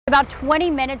About 20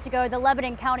 minutes ago, the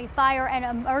Lebanon County Fire and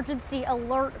Emergency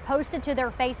Alert posted to their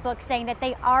Facebook saying that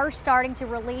they are starting to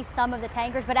release some of the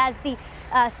tankers. But as the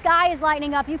sky is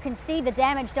lightening up, you can see the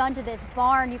damage done to this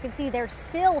barn. You can see they're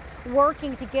still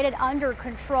working to get it under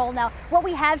control. Now, what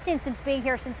we have seen since being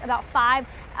here since about 5,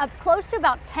 close to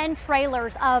about 10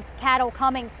 trailers of cattle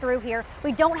coming through here.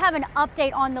 We don't have an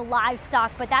update on the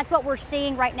livestock, but that's what we're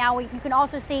seeing right now. You can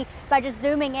also see by just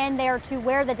zooming in there to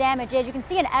where the damage is, you can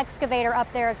see an excavator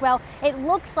up there as well. It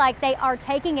looks like they are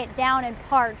taking it down in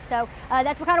parts. So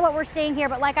that's kind of what we're seeing here.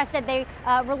 But like I said, they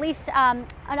released an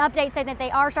update saying that they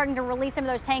are starting to release some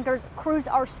of those tankers. Crews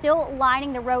are still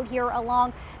lining the road here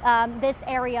along this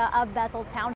area of Bethel Township.